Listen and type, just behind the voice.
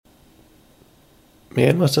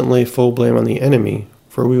Man mustn't lay full blame on the enemy,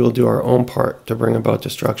 for we will do our own part to bring about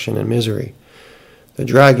destruction and misery. The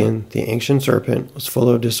dragon, the ancient serpent, was full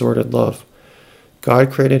of disordered love.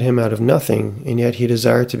 God created him out of nothing, and yet he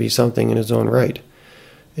desired to be something in his own right.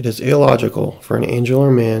 It is illogical for an angel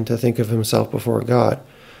or man to think of himself before God,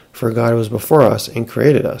 for God was before us and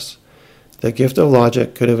created us. The gift of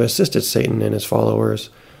logic could have assisted Satan and his followers,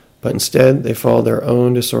 but instead they followed their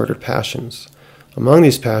own disordered passions. Among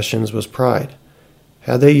these passions was pride.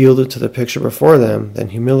 Had they yielded to the picture before them, then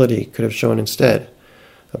humility could have shown instead.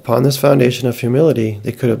 Upon this foundation of humility,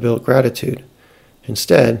 they could have built gratitude.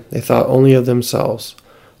 Instead, they thought only of themselves,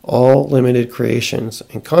 all limited creations,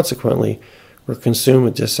 and consequently were consumed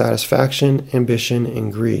with dissatisfaction, ambition,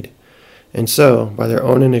 and greed. And so, by their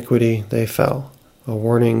own iniquity, they fell, a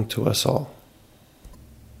warning to us all.